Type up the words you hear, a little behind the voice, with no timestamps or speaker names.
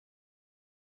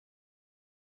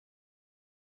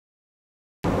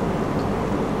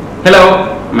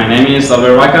Hello, my name is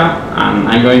Albert Vaca and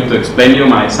I'm going to explain you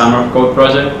my Summer of Code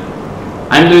project.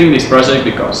 I'm doing this project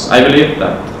because I believe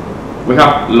that we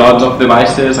have lots of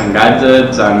devices and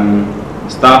gadgets and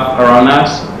stuff around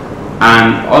us,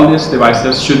 and all these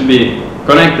devices should be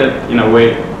connected in a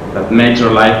way that makes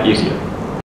your life easier.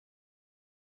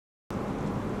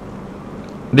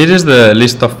 This is the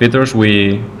list of features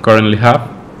we currently have.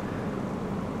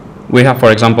 We have,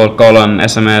 for example, call on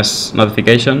SMS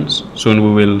notifications. Soon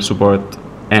we will support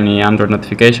any Android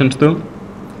notifications too.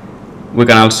 We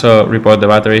can also report the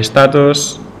battery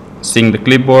status, sync the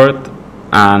clipboard,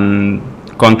 and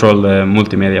control the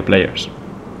multimedia players.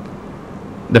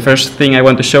 The first thing I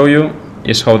want to show you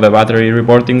is how the battery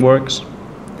reporting works.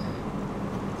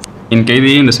 In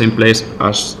KDE, in the same place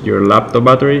as your laptop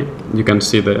battery, you can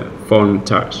see the phone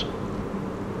charge.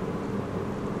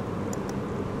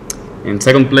 In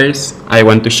second place, I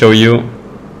want to show you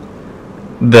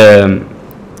the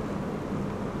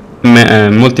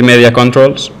multimedia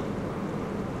controls.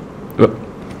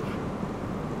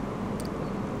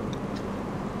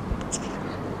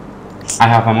 I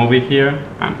have a movie here,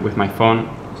 and with my phone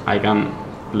I can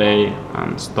play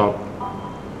and stop.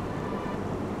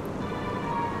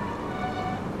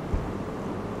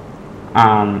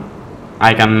 And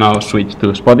I can now switch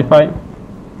to Spotify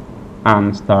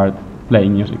and start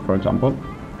playing music, for example.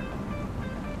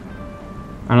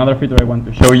 Another feature I want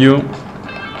to show you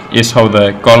is how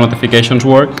the call notifications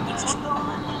work.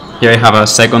 Here I have a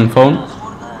second phone.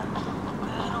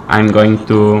 I'm going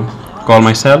to call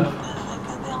myself,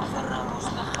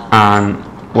 and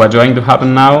what's going to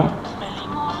happen now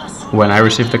when I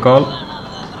receive the call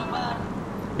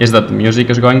is that the music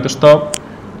is going to stop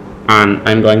and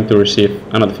I'm going to receive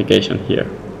a notification here.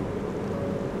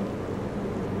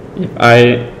 If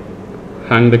I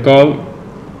hang the call,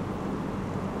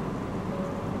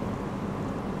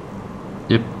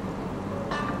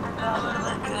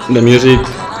 the music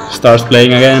starts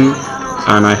playing again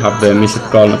and I have the missed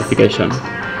call notification.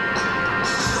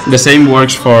 The same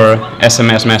works for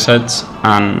SMS message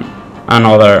and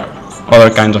other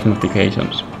kinds of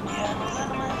notifications.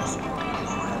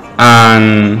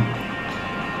 And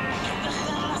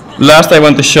last, I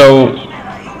want to show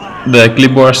the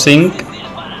clipboard sync.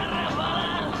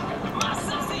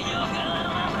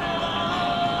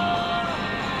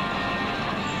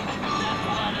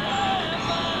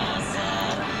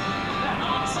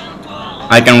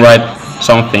 I can write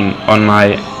something on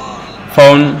my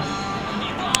phone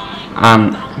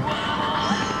and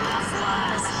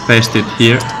paste it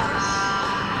here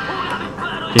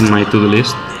in my to-do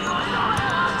list.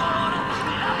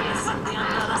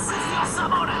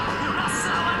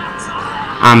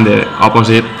 And the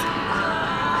opposite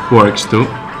works too.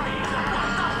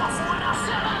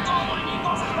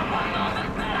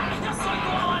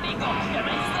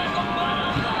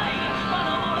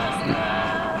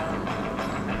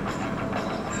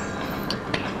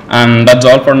 And that's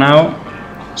all for now.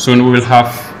 Soon we will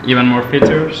have even more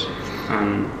features,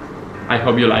 and I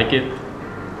hope you like it.